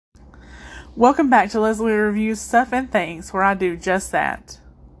Welcome back to Leslie Reviews Stuff and Things, where I do just that.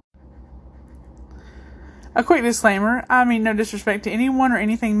 A quick disclaimer, I mean no disrespect to anyone or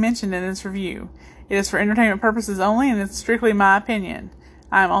anything mentioned in this review. It is for entertainment purposes only and it's strictly my opinion.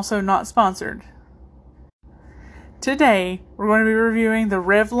 I am also not sponsored. Today, we're going to be reviewing the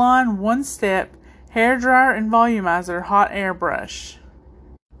Revlon One Step Hair Dryer and Volumizer Hot Air Brush.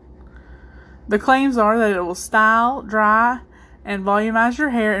 The claims are that it will style, dry, and volumize your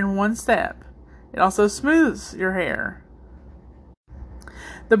hair in one step. It also smooths your hair.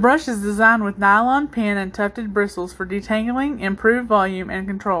 The brush is designed with nylon pin and tufted bristles for detangling, improved volume, and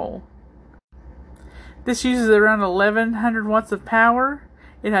control. This uses around 1100 watts of power.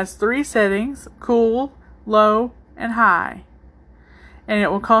 It has 3 settings: cool, low, and high. And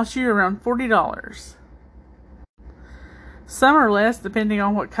it will cost you around $40. Some are less depending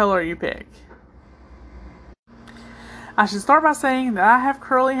on what color you pick. I should start by saying that I have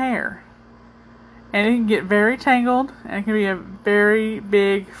curly hair, and it can get very tangled and it can be a very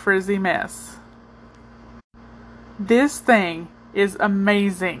big frizzy mess. This thing is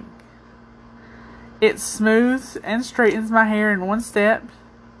amazing. It smooths and straightens my hair in one step.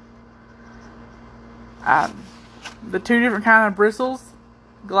 The 2 different kind of bristles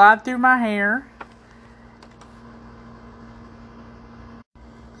glide through my hair.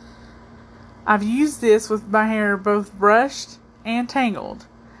 I've used this with my hair both brushed and tangled.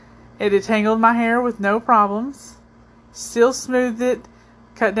 It detangled my hair with no problems, still smoothed it,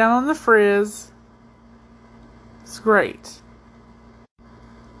 cut down on the frizz. It's great.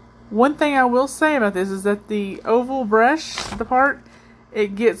 One thing I will say about this is that the oval brush,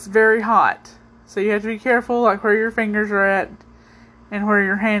 it gets very hot. So you have to be careful like where your fingers are at and where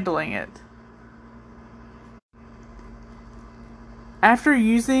you're handling it. After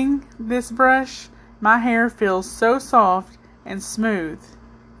using this brush, my hair feels so soft and smooth.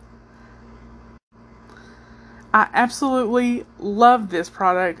 I absolutely love this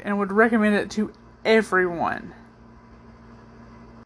product and would recommend it to everyone.